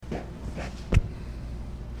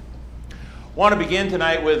I want to begin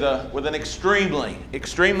tonight with an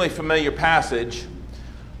extremely familiar passage,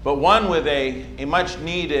 but one with a much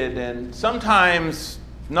needed and sometimes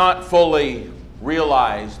not fully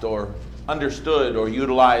realized or understood or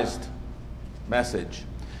utilized message.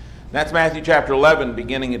 And that's Matthew chapter 11,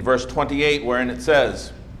 beginning at verse 28, wherein it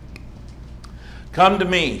says, "Come to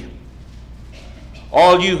me,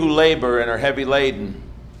 all you who labor and are heavy laden,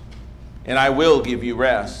 and I will give you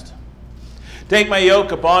rest. Take my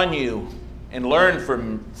yoke upon you and learn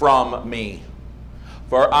from me,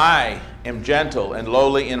 for I am gentle and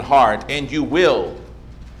lowly in heart, and you will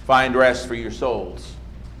find rest for your souls.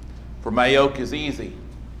 For my yoke is easy,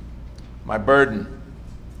 my burden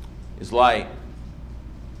is light."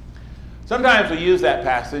 Sometimes we use that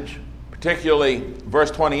passage, particularly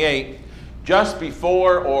verse 28, just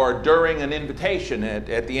before or during an invitation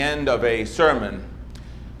at the end of a sermon,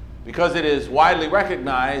 because it is widely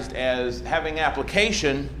recognized as having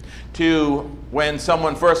application to when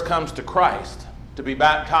someone first comes to Christ, to be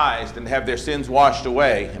baptized and have their sins washed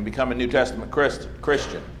away and become a New Testament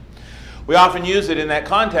Christian. We often use it in that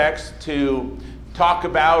context to talk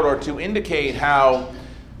about or to indicate how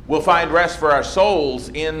we'll find rest for our souls,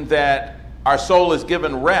 in that our soul is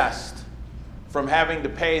given rest from having to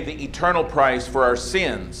pay the eternal price for our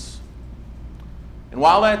sins. And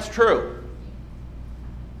while that's true,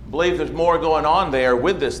 I believe there's more going on there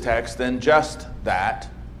with this text than just that.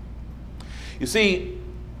 You see,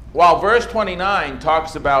 while verse 29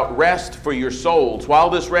 talks about rest for your souls,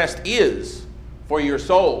 while this rest is for your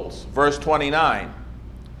souls, verse 29,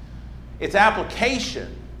 its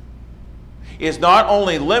application is not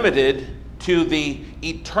only limited to the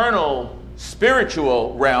eternal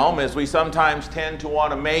spiritual realm, as we sometimes tend to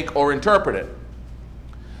want to make or interpret it.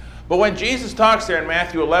 But when Jesus talks there in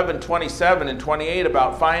Matthew 11, 27 and 28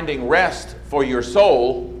 about finding rest for your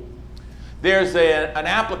soul, there's an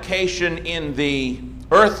application in the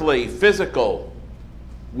earthly, physical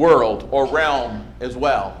world or realm as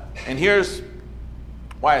well. And here's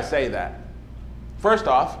why I say that. First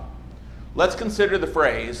off, let's consider the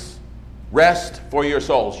phrase, rest for your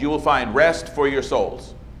souls. You will find rest for your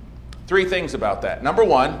souls. Three things about that. Number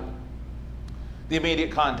one, the immediate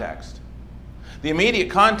context. The immediate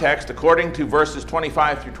context, according to verses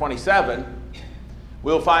 25 through 27,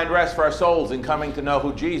 we'll find rest for our souls in coming to know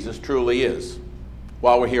who Jesus truly is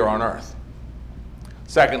while we're here on earth.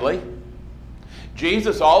 Secondly,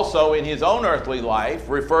 Jesus also in his own earthly life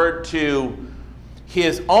referred to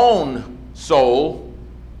his own soul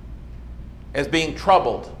as being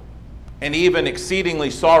troubled and even exceedingly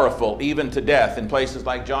sorrowful, even to death, in places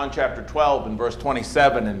like John chapter 12 and verse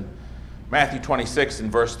 27 and Matthew 26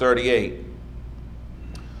 and verse 38.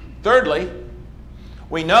 Thirdly,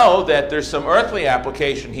 we know that there's some earthly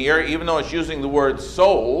application here, even though it's using the word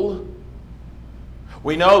soul.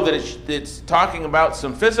 We know that it's talking about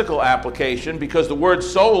some physical application, because the word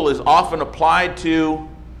soul is often applied to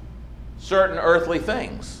certain earthly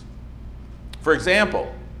things. For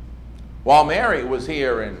example, while Mary was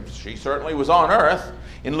here, and she certainly was on earth,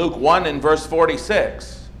 in Luke 1 and verse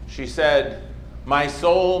 46, she said, "My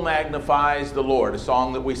soul magnifies the Lord," a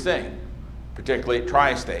song that we sing, particularly at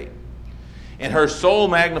Tri-State. And her soul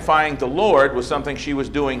magnifying the Lord was something she was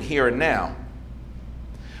doing here and now.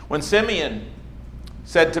 When Simeon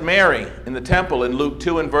said to Mary in the temple in Luke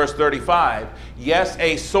 2 and verse 35, "Yes,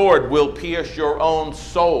 a sword will pierce your own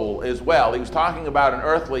soul as well," he was talking about an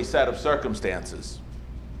earthly set of circumstances.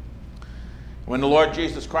 When the Lord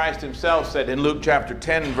Jesus Christ himself said in Luke chapter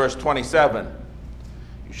 10 and verse 27,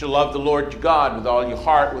 "You shall love the Lord your God with all your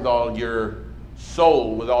heart, with all your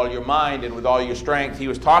soul, with all your mind, and with all your strength," he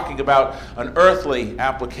was talking about an earthly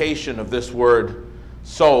application of this word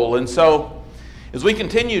soul. And so, as we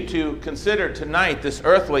continue to consider tonight this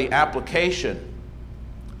earthly application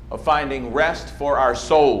of finding rest for our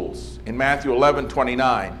souls in Matthew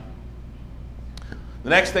 11:29, the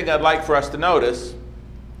next thing I'd like for us to notice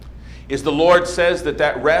is the Lord says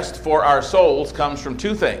that rest for our souls comes from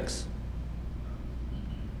two things: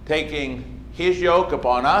 taking his yoke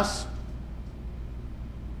upon us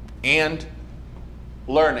and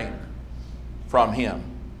learning from him.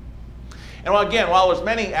 And while there's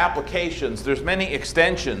many applications, there's many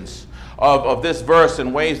extensions of this verse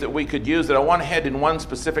in ways that we could use it, I want to head in one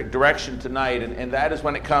specific direction tonight, and that is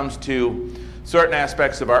when it comes to certain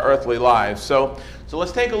aspects of our earthly lives. So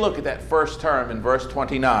let's take a look at that first term in verse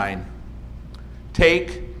 29.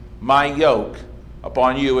 Take my yoke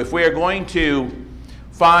upon you. If we are going to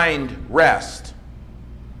find rest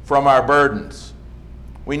from our burdens,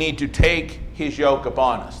 we need to take his yoke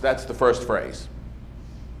upon us. That's the first phrase.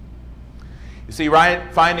 You see,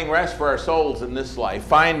 finding rest for our souls in this life,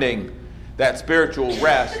 finding that spiritual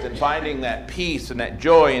rest and finding that peace and that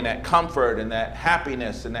joy and that comfort and that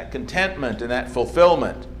happiness and that contentment and that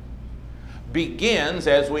fulfillment begins,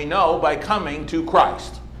 as we know, by coming to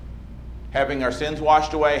Christ. Having our sins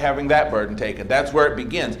washed away, having that burden taken. That's where it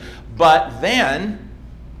begins. But then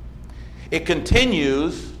it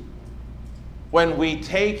continues when we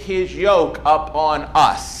take his yoke up on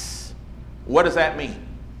us. What does that mean?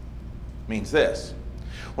 It means this.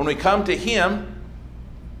 When we come to him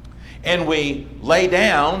and we lay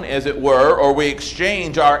down, as it were, or we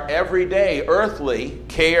exchange our everyday earthly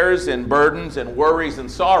cares and burdens and worries and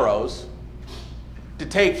sorrows to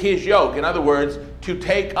take his yoke. In other words, to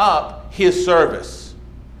take up his service,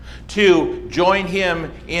 to join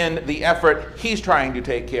him in the effort he's trying to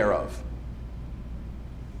take care of.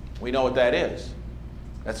 We know what that is.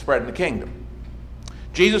 That's spreading the kingdom.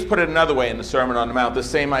 Jesus put it another way in the Sermon on the Mount, the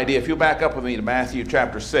same idea. If you back up with me to Matthew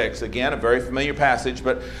chapter 6, again, a very familiar passage,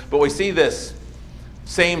 but we see this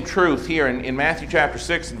same truth here in Matthew chapter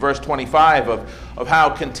 6 and verse 25 of how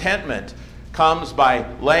contentment comes by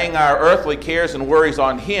laying our earthly cares and worries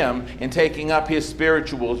on him and taking up his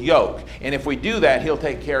spiritual yoke. And if we do that, he'll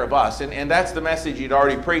take care of us. And that's the message he'd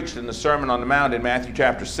already preached in the Sermon on the Mount in Matthew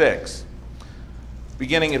chapter 6.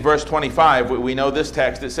 Beginning at verse 25, we know this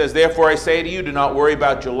text. It says, "Therefore I say to you, do not worry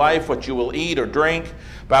about your life, what you will eat or drink,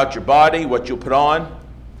 about your body, what you'll put on.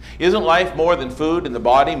 Isn't life more than food, and the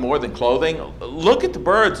body more than clothing? Look at the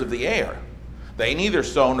birds of the air. They neither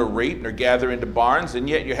sow nor reap nor gather into barns, and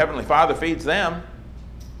yet your heavenly Father feeds them.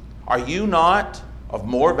 Are you not of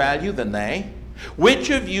more value than they? Which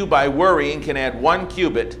of you by worrying can add 1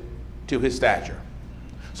 cubit to his stature?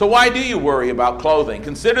 So why do you worry about clothing?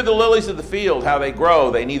 Consider the lilies of the field, how they grow.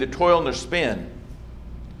 They neither toil nor spin.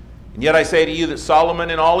 And yet I say to you that Solomon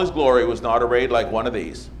in all his glory was not arrayed like one of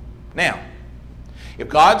these. Now, if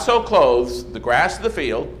God so clothes the grass of the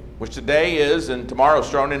field, which today is and tomorrow is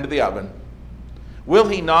thrown into the oven, will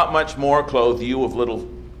he not much more clothe you, O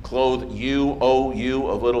you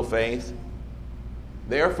of little faith?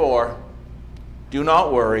 Therefore, do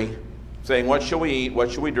not worry, saying, what shall we eat,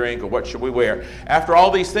 what shall we drink, or what shall we wear? After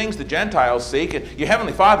all these things the Gentiles seek, and your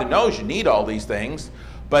heavenly Father knows you need all these things.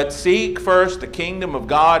 But seek first the kingdom of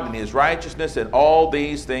God and his righteousness, and all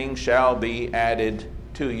these things shall be added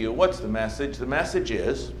to you." What's the message? The message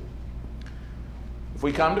is, if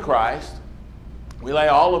we come to Christ, we lay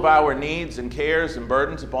all of our needs and cares and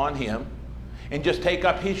burdens upon him, and just take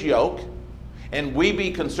up his yoke, and we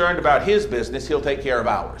be concerned about his business, he'll take care of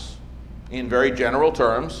ours. In very general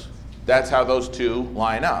terms, that's how those two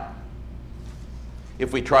line up.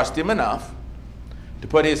 If we trust him enough to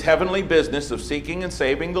put his heavenly business of seeking and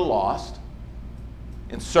saving the lost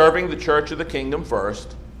and serving the church of the kingdom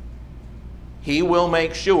first, he will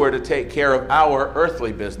make sure to take care of our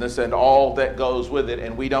earthly business and all that goes with it,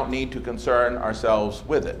 and we don't need to concern ourselves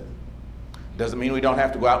with it. Doesn't mean we don't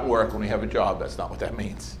have to go out and work when we have a job. That's not what that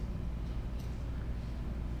means.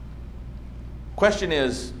 Question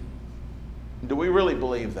is, do we really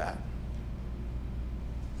believe that?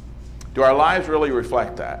 Do our lives really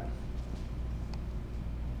reflect that?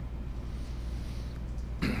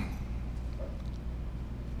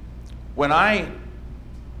 When I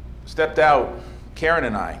stepped out, Karen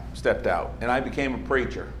and I stepped out, and I became a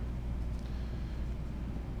preacher,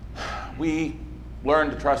 we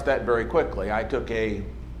learned to trust that very quickly. I took a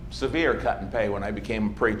severe cut in pay when I became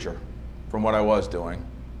a preacher from what I was doing.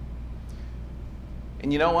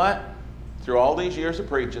 And you know what? Through all these years of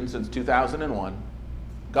preaching since 2001,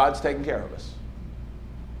 God's taken care of us.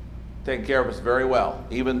 Taken care of us very well.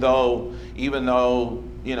 Even though,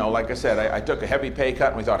 you know, like I said, I took a heavy pay cut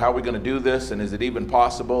and we thought, how are we going to do this? And is it even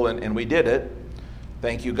possible? And we did it.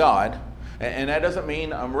 Thank you, God. And that doesn't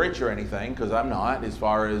mean I'm rich or anything, because I'm not, as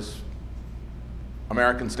far as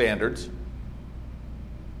American standards.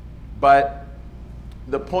 But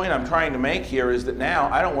the point I'm trying to make here is that now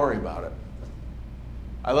I don't worry about it.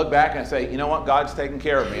 I look back and I say, you know what? God's taking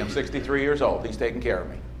care of me. I'm 63 years old. He's taking care of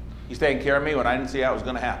me. He's taking care of me when I didn't see how it was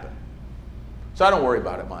going to happen. So I don't worry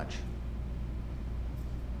about it much.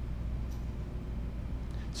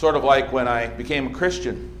 Sort of like when I became a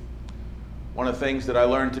Christian. One of the things that I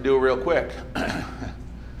learned to do real quick,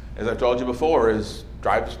 as I've told you before, is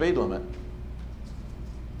drive the speed limit.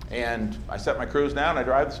 And I set my cruise down and I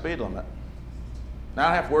drive the speed limit. Now I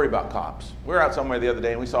don't have to worry about cops. We were out somewhere the other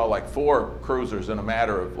day and we saw like 4 cruisers in a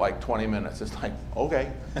matter of like 20 minutes. It's like,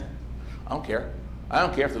 okay, I don't care. I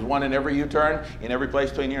don't care if there's one in every U-turn, in every place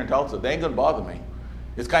between here and Tulsa. They ain't going to bother me.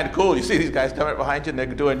 It's kind of cool. You see these guys coming up behind you and they're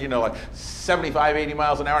doing, you know, like 75, 80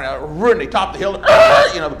 miles an hour. And they top the hill.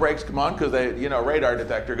 You know, the brakes come on because they, you know, radar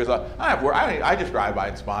detector goes off. I just drive by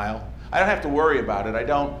and smile. I don't have to worry about it. I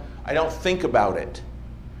don't think about it.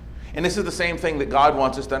 And this is the same thing that God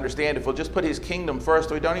wants us to understand. If we'll just put his kingdom first,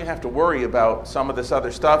 we don't even have to worry about some of this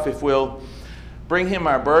other stuff. If we'll bring him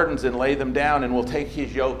our burdens and lay them down, and we'll take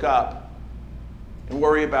his yoke up and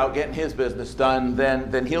worry about getting his business done,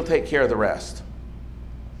 then he'll take care of the rest.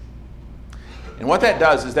 And what that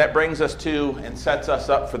does is that brings us to and sets us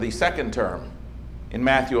up for the second term in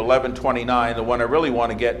Matthew 11:29, the one I really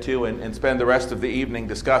want to get to and spend the rest of the evening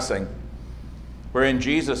discussing, wherein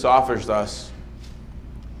Jesus offers us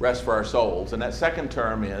rest for our souls. And that second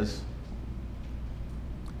term is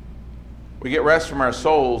we get rest from our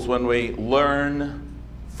souls when we learn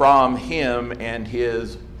from him and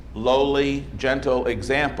his lowly, gentle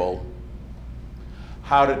example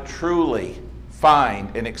how to truly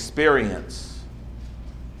find and experience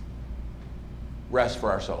rest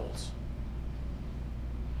for our souls.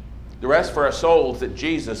 The rest for our souls that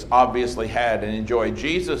Jesus obviously had and enjoyed.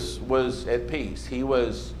 Jesus was at peace. He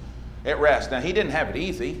was at rest. Now, he didn't have it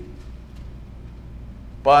easy,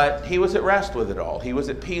 but he was at rest with it all. He was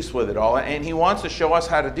at peace with it all. And he wants to show us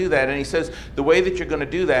how to do that. And he says the way that you're going to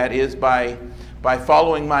do that is by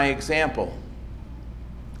following my example,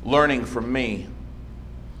 learning from me.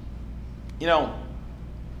 You know,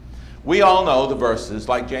 we all know the verses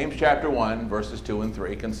like James chapter 1, verses 2 and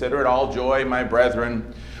 3. Consider it all joy, my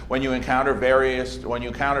brethren, when you encounter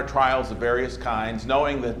trials of various kinds,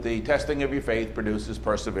 knowing that the testing of your faith produces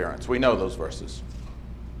perseverance. We know those verses.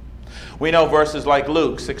 We know verses like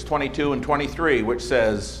Luke 6:22 and 23, which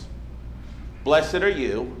says, blessed are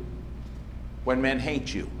you when men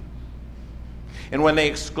hate you, and when they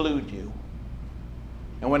exclude you,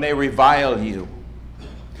 and when they revile you,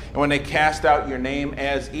 and when they cast out your name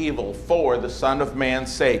as evil for the Son of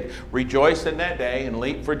Man's sake. Rejoice in that day and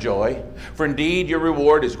leap for joy. For indeed your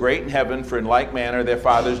reward is great in heaven, for in like manner their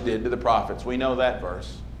fathers did to the prophets. We know that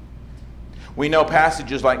verse. We know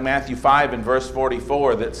passages like Matthew 5 and verse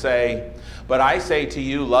 44 that say, but I say to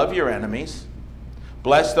you, love your enemies,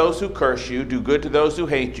 bless those who curse you, do good to those who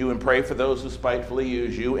hate you, and pray for those who spitefully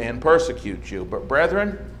use you and persecute you. But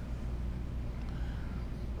brethren,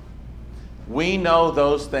 we know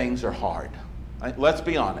those things are hard. Let's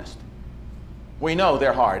be honest. We know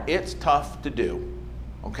they're hard. It's tough to do.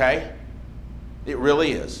 Okay? It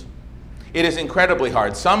really is. It is incredibly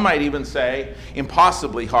hard. Some might even say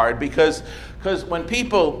impossibly hard, because when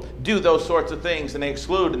people do those sorts of things and they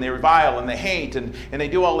exclude and they revile and they hate and they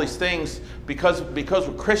do all these things because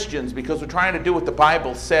we're Christians, because we're trying to do what the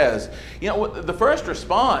Bible says, you know, the first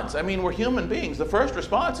response, I mean, we're human beings. The first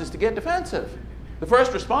response is to get defensive. The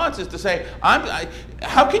first response is to say,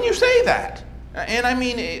 how can you say that? And I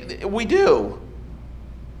mean, we do.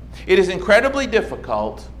 It is incredibly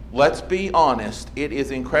difficult, let's be honest, it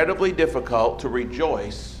is incredibly difficult to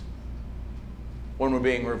rejoice when we're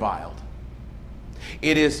being reviled.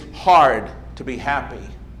 It is hard to be happy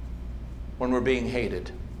when we're being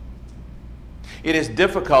hated. It is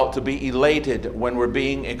difficult to be elated when we're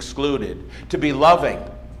being excluded, to be loving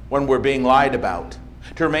when we're being lied about,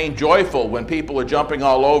 to remain joyful when people are jumping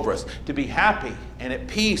all over us, to be happy and at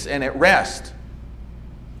peace and at rest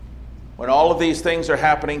when all of these things are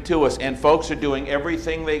happening to us and folks are doing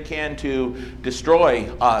everything they can to destroy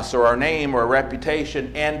us or our name or our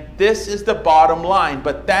reputation. And this is the bottom line,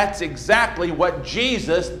 but that's exactly what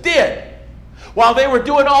Jesus did. While they were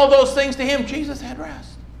doing all those things to him, Jesus had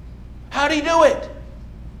rest. How'd he do it?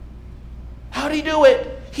 How'd he do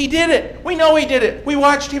it? He did it. We know he did it. We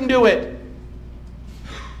watched him do it.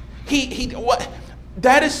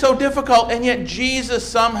 That is so difficult, and yet Jesus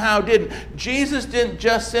somehow didn't. Jesus didn't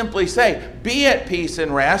just simply say, be at peace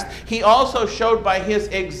and rest. He also showed by his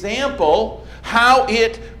example how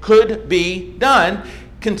it could be done,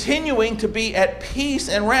 continuing to be at peace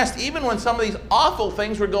and rest, even when some of these awful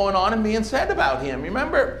things were going on and being said about him.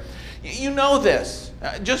 Remember, you know this.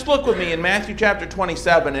 Just look with me in Matthew chapter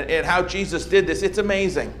 27 at how Jesus did this. It's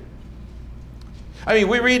amazing. I mean,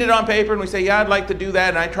 we read it on paper and we say, yeah, I'd like to do that,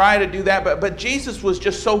 and I try to do that, but Jesus was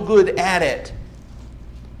just so good at it.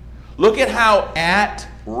 Look at how at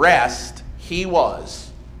rest he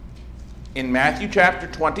was in Matthew chapter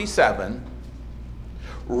 27,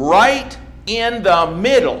 right in the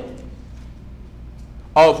middle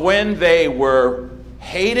of when they were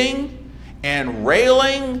hating and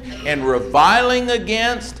railing and reviling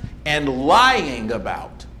against and lying about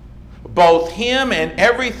both him and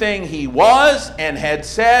everything he was and had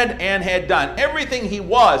said and had done. Everything he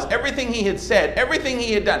was, everything he had said, everything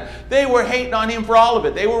he had done. They were hating on him for all of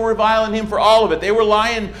it. They were reviling him for all of it. They were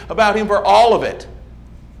lying about him for all of it.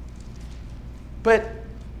 But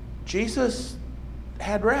Jesus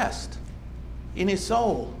had rest in his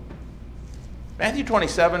soul. Matthew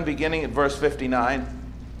 27, beginning at verse 59.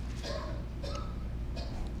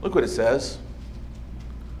 Look what it says.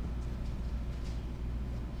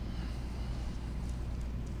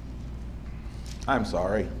 I'm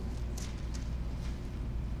sorry.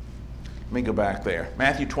 Let me go back there.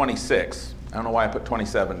 Matthew 26. I don't know why I put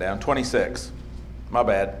 27 down. 26. My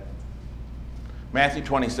bad. Matthew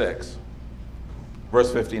 26,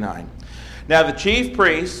 verse 59. Now the chief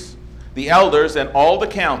priests, the elders, and all the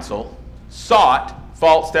council sought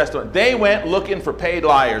false testimony. They went looking for paid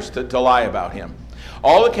liars to lie about him.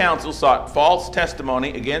 All the council sought false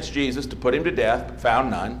testimony against Jesus to put him to death, but found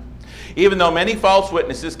none. Even though many false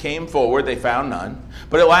witnesses came forward, they found none.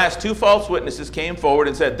 But at last 2 false witnesses came forward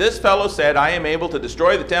and said, "This fellow said, I am able to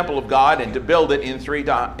destroy the temple of God and to build it in 3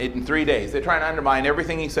 days." They're trying to undermine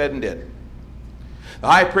everything he said and did. The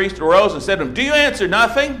high priest arose and said to him, "Do you answer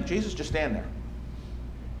nothing?" Jesus just stand there.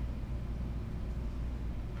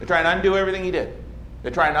 They're trying to undo everything he did.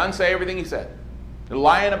 They're trying to unsay everything he said. They're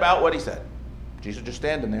lying about what he said. Jesus just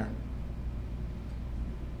standing there.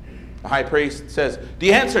 The high priest says, "Do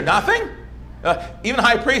you answer nothing?" Even the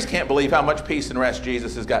high priest can't believe how much peace and rest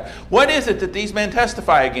Jesus has got. "What is it that these men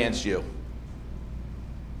testify against you?"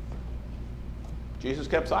 Jesus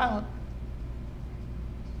kept silent.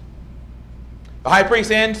 The high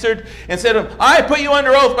priest answered and said to him, "I put you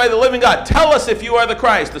under oath by the living God. Tell us if you are the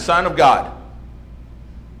Christ, the Son of God."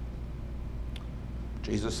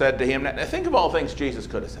 Jesus said to him, now think of all the things Jesus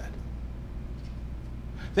could have said.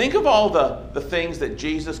 Think of all the things that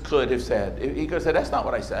Jesus could have said. He could have said, "That's not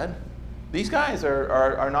what I said. These guys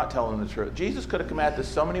are not telling the truth." Jesus could have come at this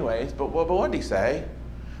so many ways, but what did he say?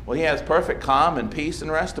 Well, he has perfect calm and peace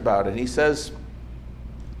and rest about it. He says,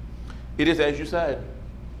 "It is as you said.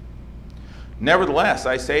 Nevertheless,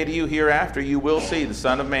 I say to you, hereafter you will see the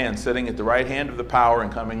Son of Man sitting at the right hand of the power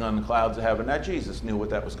and coming on the clouds of heaven." Now, Jesus knew what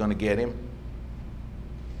that was going to get him.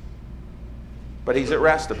 But he's at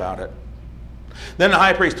rest about it. Then the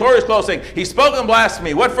high priest tore his clothes, saying, "He's spoken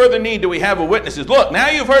blasphemy. What further need do we have of witnesses? Look, now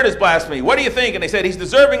you've heard his blasphemy. What do you think?" And they said, "He's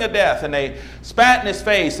deserving of death." And they spat in his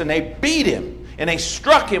face, and they beat him, and they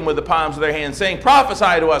struck him with the palms of their hands, saying,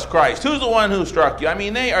 "Prophesy to us, Christ. Who's the one who struck you?" I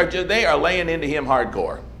mean, they are laying into him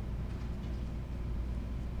hardcore.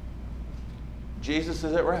 Jesus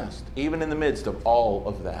is at rest, even in the midst of all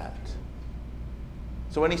of that.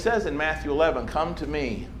 So when he says in Matthew 11, "Come to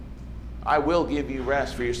me, I will give you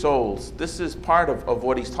rest for your souls," this is part of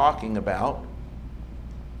what he's talking about.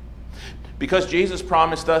 Because Jesus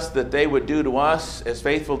promised us that they would do to us as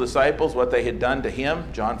faithful disciples what they had done to him,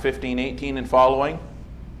 John 15:18 and following.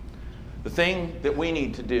 The thing that we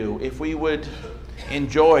need to do, if we would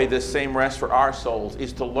enjoy this same rest for our souls,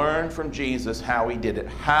 is to learn from Jesus how he did it.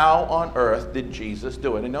 How on earth did Jesus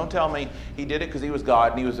do it? And don't tell me he did it because he was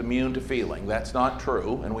God and he was immune to feeling. That's not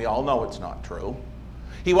true, and we all know it's not true.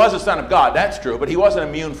 He was a son of God, that's true, but he wasn't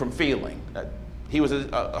immune from feeling. He was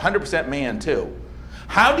 100% man too.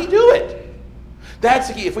 How did he do it? That's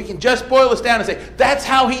the key. If we can just boil this down and say, that's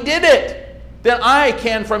how he did it, then I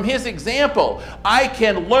can, from his example, I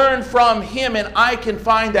can learn from him and I can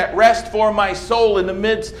find that rest for my soul in the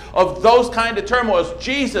midst of those kind of turmoils.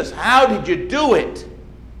 Jesus, how did you do it?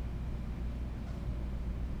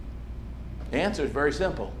 The answer is very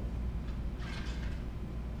simple.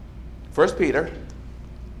 1 Peter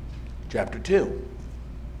chapter 2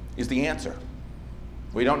 is the answer.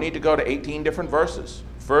 We don't need to go to 18 different verses.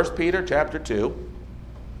 1 Peter chapter 2,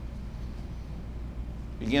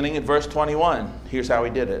 beginning at verse 21. Here's how he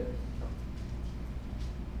did it.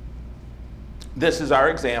 This is our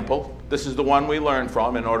example. This is the one we learn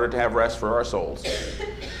from in order to have rest for our souls.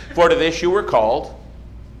 "For to this you were called,"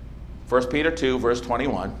 1 Peter 2, verse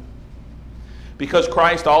 21, "because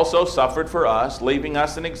Christ also suffered for us, leaving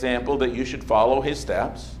us an example that you should follow his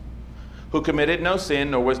steps, who committed no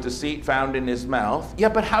sin, nor was deceit found in his mouth." Yeah,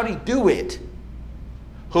 but how did he do it?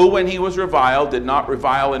 "Who, when he was reviled, did not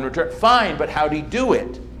revile in return." Fine, but how did he do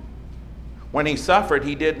it? "When he suffered,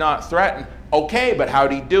 he did not threaten." Okay, but how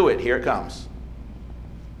did he do it? Here it comes.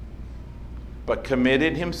 "But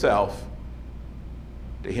committed himself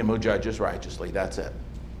to him who judges righteously." That's it.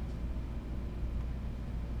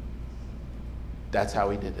 That's how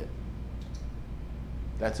he did it.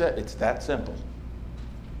 That's it. It's that simple.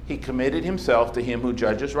 He committed himself to him who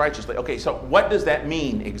judges righteously. Okay, so what does that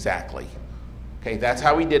mean exactly? Okay, that's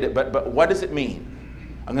how he did it, but what does it mean?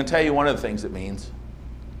 I'm going to tell you one of the things it means.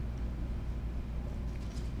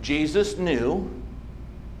 Jesus knew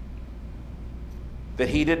that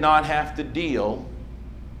he did not have to deal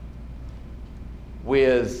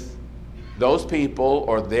with those people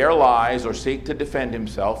or their lies or seek to defend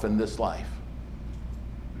himself in this life.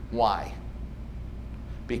 Why?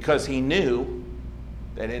 Because he knew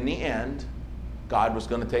that in the end, God was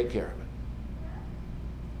going to take care of it.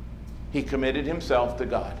 He committed himself to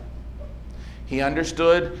God. He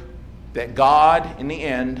understood that God, in the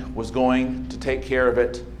end, was going to take care of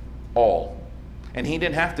it all. And he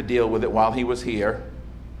didn't have to deal with it while he was here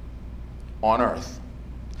on earth.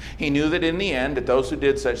 He knew that in the end, that those who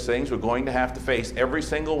did such things were going to have to face every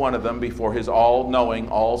single one of them before his all-knowing,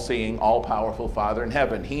 all-seeing, all-powerful Father in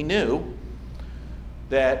heaven. He knew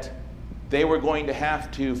that they were going to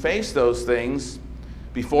have to face those things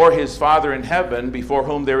before his Father in heaven, before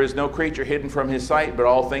whom there is no creature hidden from his sight, but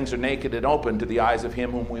all things are naked and open to the eyes of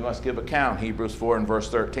him whom we must give account, Hebrews 4 and verse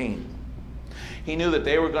 13. He knew that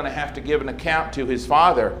they were going to have to give an account to his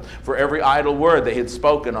Father for every idle word they had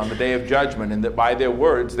spoken on the day of judgment, and that by their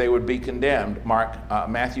words they would be condemned,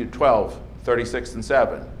 Matthew 12, 36 and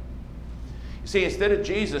 7. You see, instead of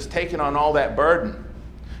Jesus taking on all that burden,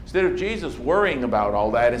 instead of Jesus worrying about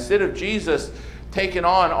all that, instead of Jesus taking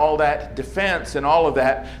on all that defense and all of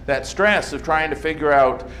that stress of trying to figure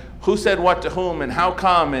out who said what to whom and how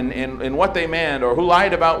come and what they meant, or who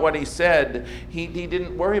lied about what he said, he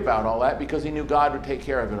didn't worry about all that because he knew God would take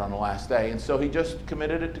care of it on the last day. And so he just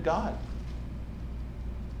committed it to God.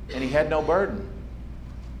 And he had no burden.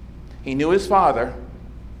 He knew his Father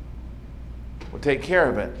would take care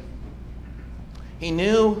of it. He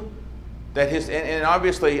knew that and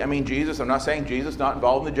obviously, I mean, Jesus, I'm not saying Jesus not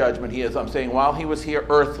involved in the judgment. He is. I'm saying while he was here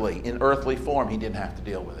in earthly form, he didn't have to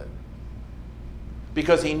deal with it,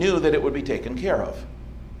 because he knew that it would be taken care of.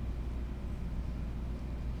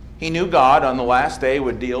 He knew God on the last day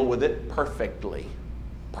would deal with it perfectly,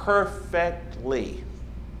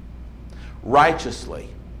 righteously.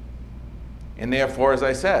 And therefore, as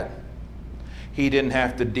I said, he didn't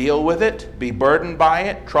have to deal with it, be burdened by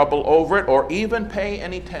it, trouble over it, or even pay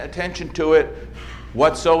any attention to it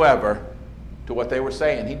whatsoever, to what they were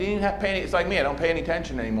saying. He didn't even have to pay any. It's like me, I don't pay any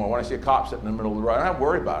attention anymore when I see a cop sitting in the middle of the road. I don't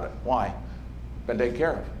worry about it. Why? Been taken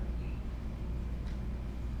care of.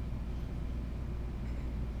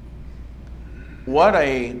 What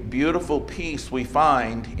a beautiful piece we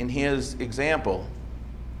find in his example.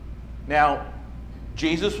 Now,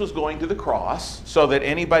 Jesus was going to the cross so that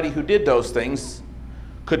anybody who did those things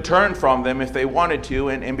could turn from them if they wanted to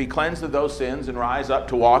and be cleansed of those sins and rise up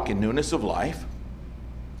to walk in newness of life.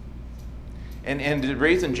 And the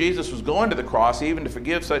reason Jesus was going to the cross, even to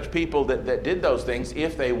forgive such people that did those things,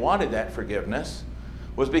 if they wanted that forgiveness,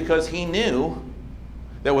 was because he knew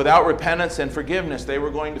that without repentance and forgiveness, they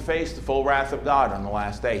were going to face the full wrath of God on the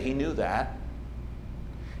last day. He knew that.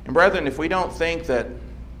 And brethren, if we don't think that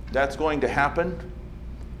that's going to happen,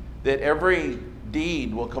 that every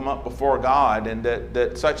deed will come up before God, and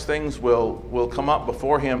that such things will come up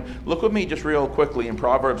before him, look with me just real quickly in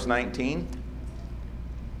Proverbs 19.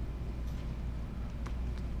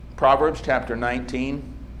 Proverbs chapter 19,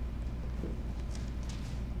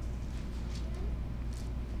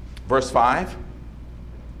 verse 5.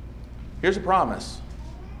 Here's a promise.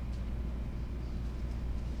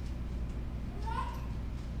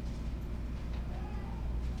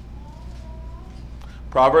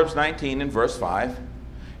 Proverbs 19 and verse 5.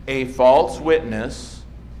 A false witness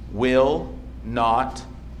will not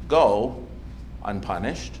go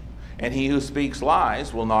unpunished, and he who speaks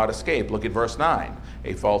lies will not escape. Look at verse 9.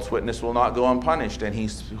 A false witness will not go unpunished, and he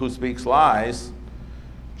who speaks lies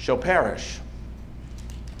shall perish.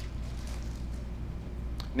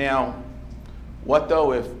 Now, what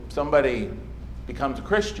though if somebody becomes a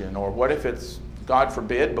Christian? Or what if it's, God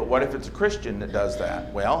forbid, but what if it's a Christian that does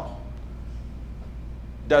that? Well,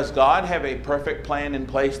 does God have a perfect plan in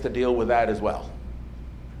place to deal with that as well?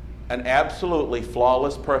 An absolutely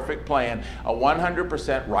flawless, perfect plan, a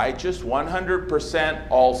 100% righteous, 100%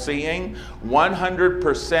 all-seeing,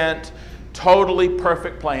 100% totally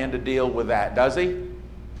perfect plan to deal with that. Does he?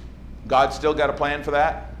 God still got a plan for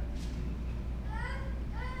that?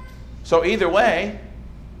 So either way,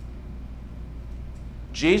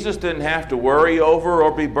 Jesus didn't have to worry over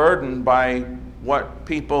or be burdened by what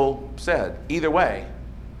people said. Either way.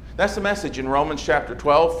 That's the message in Romans chapter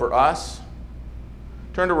 12 for us.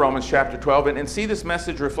 Turn to Romans chapter 12 and see this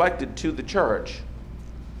message reflected to the church.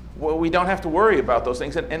 Well, we don't have to worry about those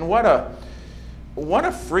things. And what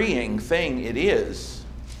a freeing thing it is.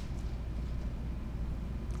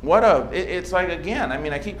 It's like, again, I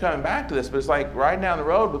mean, I keep coming back to this, but it's like riding down the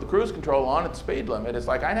road with the cruise control on at the speed limit. It's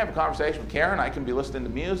like I can have a conversation with Karen, I can be listening to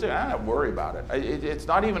music, I don't have to worry about it. It's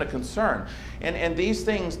not even a concern. And these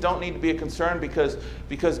things don't need to be a concern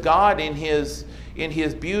because God in his in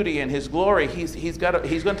his beauty and his glory, he's going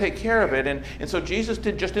to take care of it. And so Jesus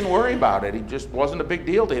didn't worry about it. It just wasn't a big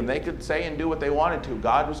deal to him. They could say and do what they wanted to.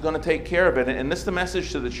 God was going to take care of it. And this is the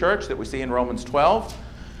message to the church that we see in Romans 12,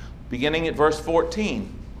 beginning at verse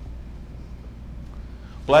 14.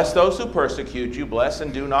 Bless those who persecute you, bless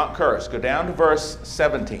and do not curse. Go down to verse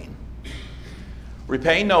 17.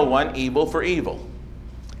 Repay no one evil for evil.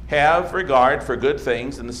 Have regard for good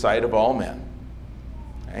things in the sight of all men.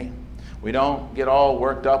 Okay? We don't get all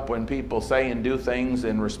worked up when people say and do things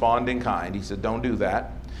and respond in kind. He said, don't do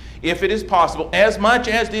that. If it is possible, as much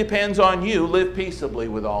as depends on you, live peaceably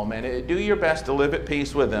with all men. Do your best to live at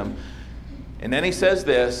peace with them. And then he says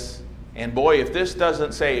this, and boy, if this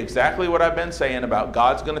doesn't say exactly what I've been saying about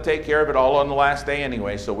God's going to take care of it all on the last day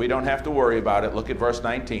anyway, so we don't have to worry about it. Look at verse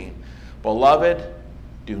 19. Beloved,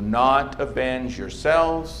 do not avenge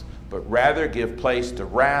yourselves, but rather give place to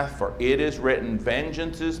wrath, for it is written,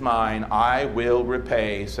 vengeance is mine, I will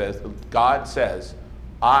repay. God says,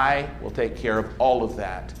 I will take care of all of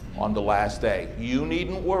that on the last day. You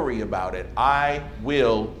needn't worry about it. I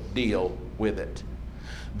will deal with it.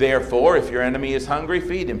 Therefore, if your enemy is hungry,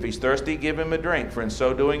 feed him. If he's thirsty, give him a drink, for in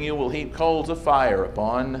so doing you will heap coals of fire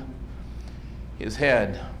upon his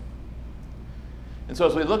head. And so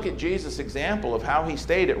as we look at Jesus' example of how he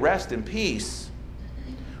stayed at rest and peace,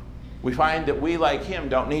 we find that we, like him,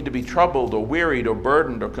 don't need to be troubled or wearied or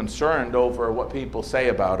burdened or concerned over what people say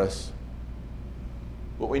about us.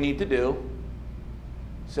 What we need to do,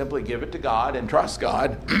 simply give it to God and trust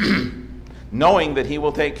God, knowing that he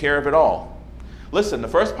will take care of it all. Listen, the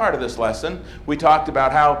first part of this lesson, we talked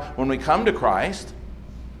about how when we come to Christ,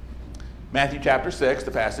 Matthew chapter 6,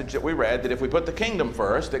 the passage that we read, that if we put the kingdom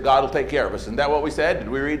first, that God will take care of us. Isn't that what we said? Did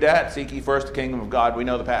we read that? Seek ye first the kingdom of God. We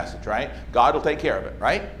know the passage, right? God will take care of it,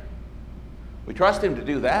 right? We trust him to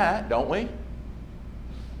do that, don't we?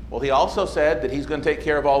 Well, he also said that he's going to take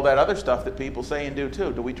care of all that other stuff that people say and do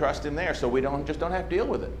too. Do we trust him there so we don't have to deal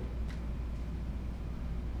with it?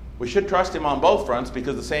 We should trust him on both fronts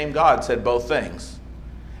because the same God said both things.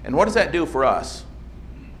 And what does that do for us?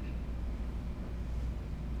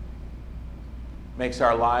 Makes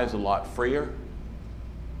our lives a lot freer,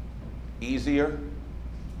 easier,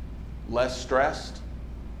 less stressed,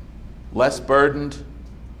 less burdened.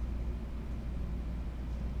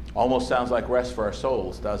 Almost sounds like rest for our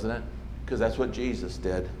souls, doesn't it? Because that's what Jesus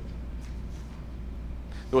did.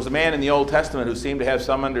 There was a man in the Old Testament who seemed to have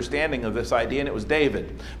some understanding of this idea, and it was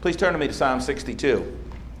David. Please turn to me to Psalm 62.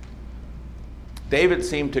 David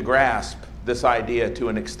seemed to grasp this idea to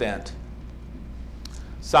an extent.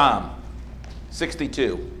 Psalm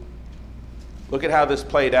 62. Look at how this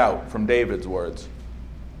played out from David's words.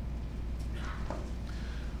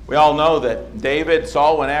 We all know that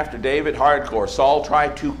Saul went after David hardcore. Saul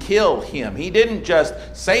tried to kill him. He didn't just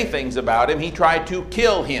say things about him, he tried to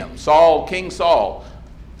kill him. King Saul.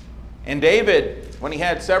 And David, when he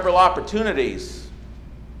had several opportunities,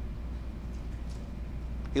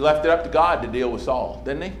 he left it up to God to deal with Saul,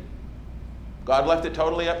 didn't he? David left it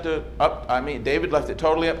totally up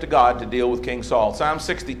to God to deal with King Saul. Psalm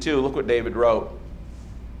 62, look what David wrote.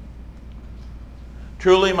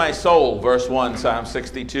 Truly my soul, verse 1, Psalm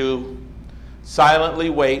 62, silently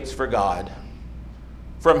waits for God.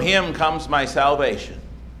 From him comes my salvation.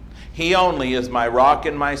 He only is my rock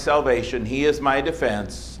and my salvation. He is my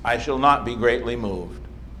defense. I shall not be greatly moved.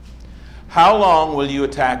 How long will you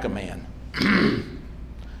attack a man?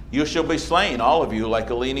 You shall be slain, all of you, like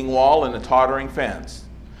a leaning wall and a tottering fence.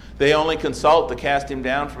 They only consult to cast him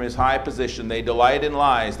down from his high position. They delight in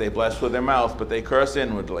lies. They bless with their mouth, but they curse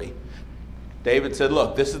inwardly. David said,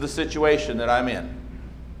 look, this is the situation that I'm in.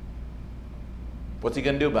 What's he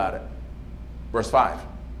going to do about it? Verse 5.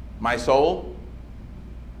 My soul,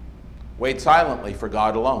 wait silently for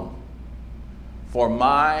God alone. For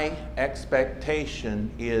my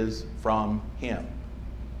expectation is from him.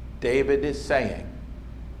 David is saying,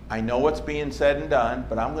 I know what's being said and done,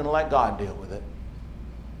 but I'm going to let God deal with it.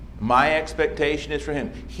 My expectation is for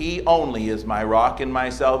him. He only is my rock and my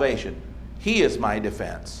salvation. He is my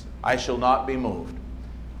defense. I shall not be moved.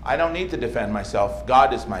 I don't need to defend myself.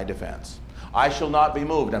 God is my defense. I shall not be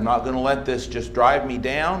moved. I'm not going to let this just drive me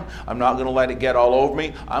down. I'm not going to let it get all over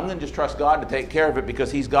me. I'm going to just trust God to take care of it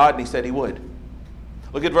because he's God and he said he would.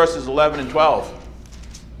 Look at verses 11 and 12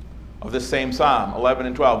 of this same Psalm. 11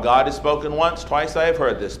 and 12. God has spoken once, twice I have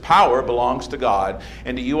heard this. Power belongs to God,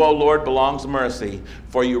 and to you, O Lord, belongs mercy,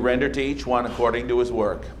 for you render to each one according to his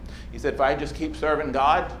work. He said, if I just keep serving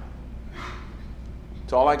God,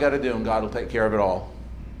 it's all I got to do, and God will take care of it all.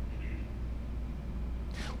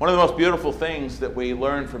 One of the most beautiful things that we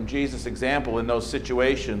learn from Jesus' example in those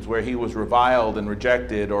situations where he was reviled and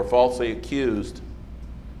rejected or falsely accused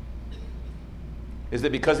is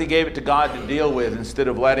that because he gave it to God to deal with instead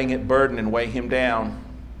of letting it burden and weigh him down,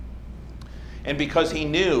 and because he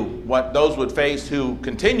knew what those would face who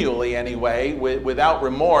continually, anyway, without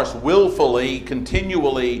remorse, willfully,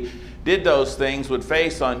 continually did those things, would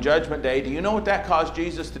face on Judgment Day, do you know what that caused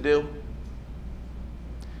Jesus to do?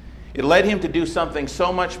 It led him to do something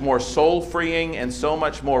so much more soul-freeing and so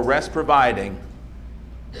much more rest-providing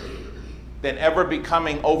than ever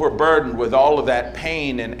becoming overburdened with all of that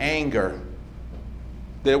pain and anger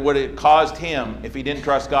that would have caused him if he didn't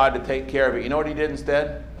trust God to take care of it. You know what he did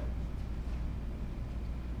instead?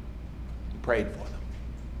 He prayed for them.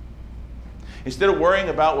 Instead of worrying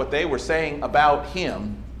about what they were saying about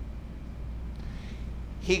him,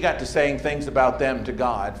 he got to saying things about them to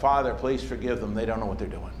God. Father, please forgive them. They don't know what they're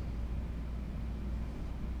doing.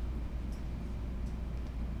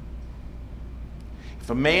 If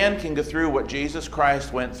a man can go through what Jesus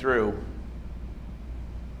Christ went through,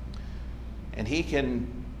 and he can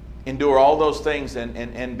endure all those things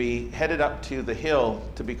and be headed up to the hill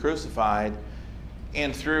to be crucified,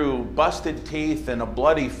 and through busted teeth and a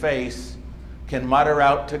bloody face can mutter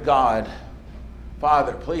out to God,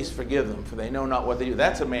 Father, please forgive them, for they know not what they do.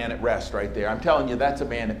 That's a man at rest right there. I'm telling you, that's a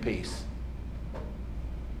man at peace.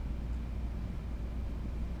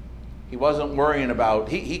 He wasn't worrying about,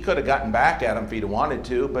 he could have gotten back at him if he'd wanted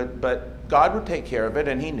to, but God would take care of it,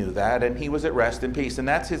 and he knew that, and he was at rest and peace. And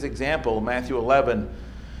that's his example, Matthew 11,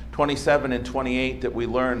 27 and 28, that we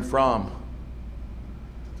learn from.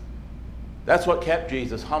 That's what kept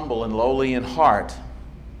Jesus humble and lowly in heart.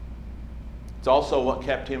 It's also what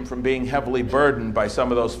kept him from being heavily burdened by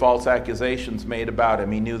some of those false accusations made about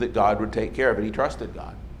him. He knew that God would take care of it. He trusted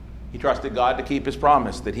God. He trusted God to keep his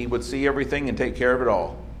promise, that he would see everything and take care of it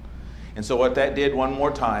all. And so what that did one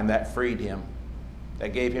more time, that freed him.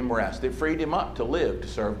 That gave him rest. It freed him up to live, to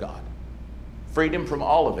serve God. Freed him from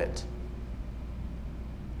all of it.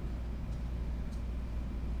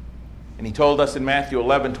 And he told us in Matthew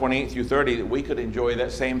 11, 28 through 30 that we could enjoy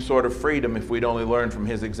that same sort of freedom if we'd only learn from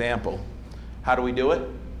his example. How do we do it?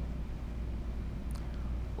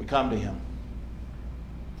 We come to him.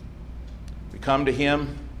 We come to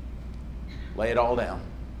him, lay it all down.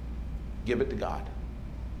 Give it to God.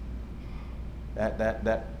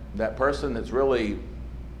 That person that's really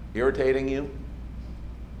irritating you,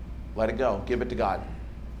 let it go. Give it to God.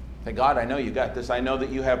 Say, God, I know you got this. I know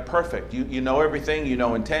that you have perfect. You know everything. You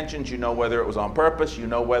know intentions. You know whether it was on purpose. You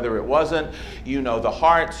know whether it wasn't. You know the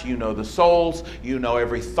hearts. You know the souls. You know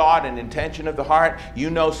every thought and intention of the heart.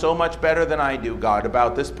 You know so much better than I do, God,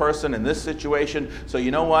 about this person and this situation. So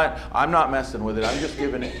you know what? I'm not messing with it. I'm just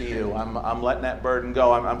giving it to you. I'm letting that burden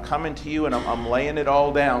go. I'm coming to you and I'm laying it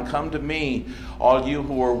all down. Come to me, all you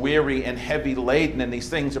who are weary and heavy laden, and these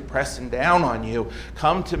things are pressing down on you.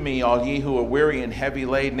 Come to me, all ye who are weary and heavy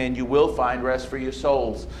laden, and you will find rest for your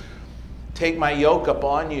souls. Take my yoke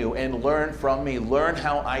upon you and learn from me. Learn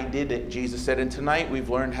how I did it, Jesus said. And tonight we've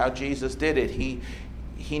learned how Jesus did it. He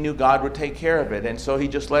knew God would take care of it, and so he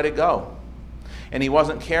just let it go. And he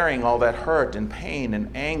wasn't carrying all that hurt and pain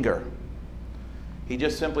and anger. He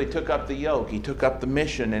just simply took up the yoke. He took up the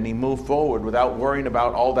mission, and he moved forward without worrying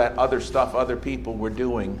about all that other stuff other people were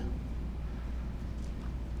doing.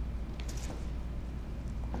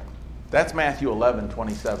 That's Matthew 11,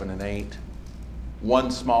 27 and 8.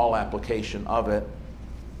 One small application of it.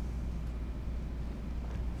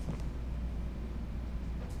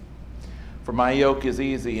 For my yoke is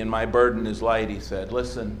easy and my burden is light, he said.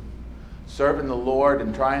 Listen, serving the Lord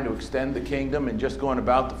and trying to extend the kingdom and just going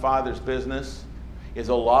about the Father's business is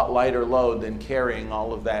a lot lighter load than carrying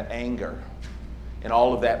all of that anger and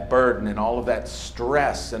all of that burden and all of that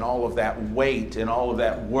stress and all of that weight and all of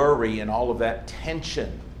that worry and all of that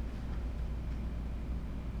tension.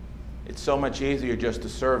 It's so much easier just to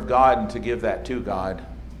serve God and to give that to God.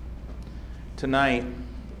 Tonight,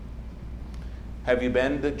 have you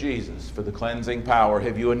been to Jesus for the cleansing power?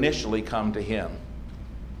 Have you initially come to him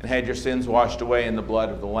and had your sins washed away in the blood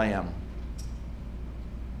of the Lamb?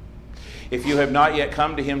 If you have not yet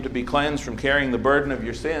come to him to be cleansed from carrying the burden of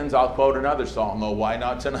your sins, I'll quote another song, Oh, Why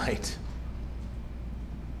Not Tonight?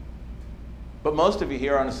 But most of you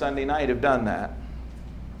here on a Sunday night have done that.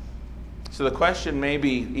 So the question maybe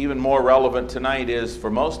even more relevant tonight is, for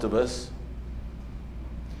most of us,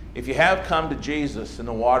 if you have come to Jesus in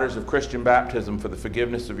the waters of Christian baptism for the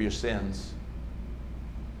forgiveness of your sins,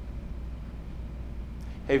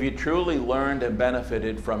 have you truly learned and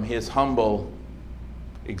benefited from his humble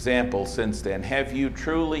example since then? Have you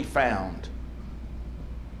truly found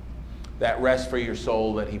that rest for your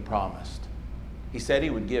soul that he promised? He said he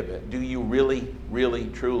would give it. Do you really, really,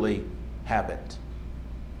 truly have it?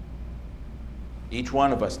 Each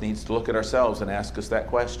one of us needs to look at ourselves and ask us that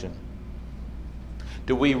question.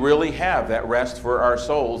 Do we really have that rest for our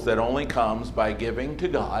souls that only comes by giving to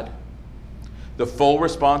God the full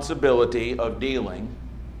responsibility of dealing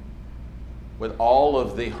with all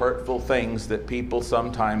of the hurtful things that people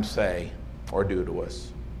sometimes say or do to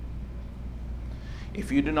us?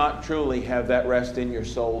 If you do not truly have that rest in your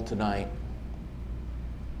soul tonight,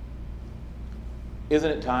 isn't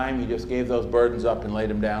it time you just gave those burdens up and laid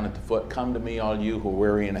them down at the foot? Come to me, all you who are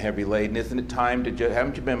weary and heavy laden. Isn't it time to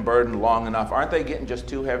haven't you been burdened long enough? Aren't they getting just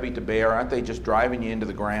too heavy to bear? Aren't they just driving you into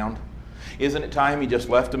the ground? Isn't it time you just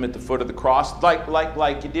left them at the foot of the cross,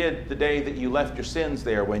 like you did the day that you left your sins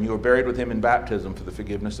there when you were buried with him in baptism for the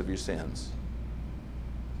forgiveness of your sins?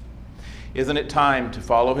 Isn't it time to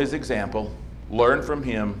follow his example, learn from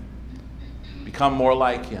him, become more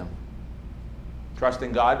like him?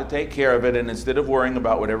 Trusting God to take care of it, and instead of worrying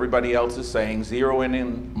about what everybody else is saying, zeroing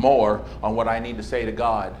in more on what I need to say to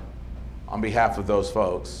God on behalf of those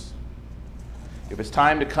folks. If it's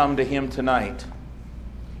time to come to him tonight,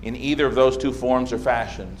 in either of those two forms or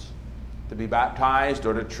fashions, to be baptized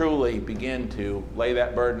or to truly begin to lay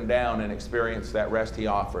that burden down and experience that rest he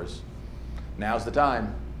offers, now's the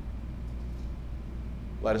time.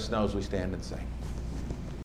 Let us know as we stand and sing.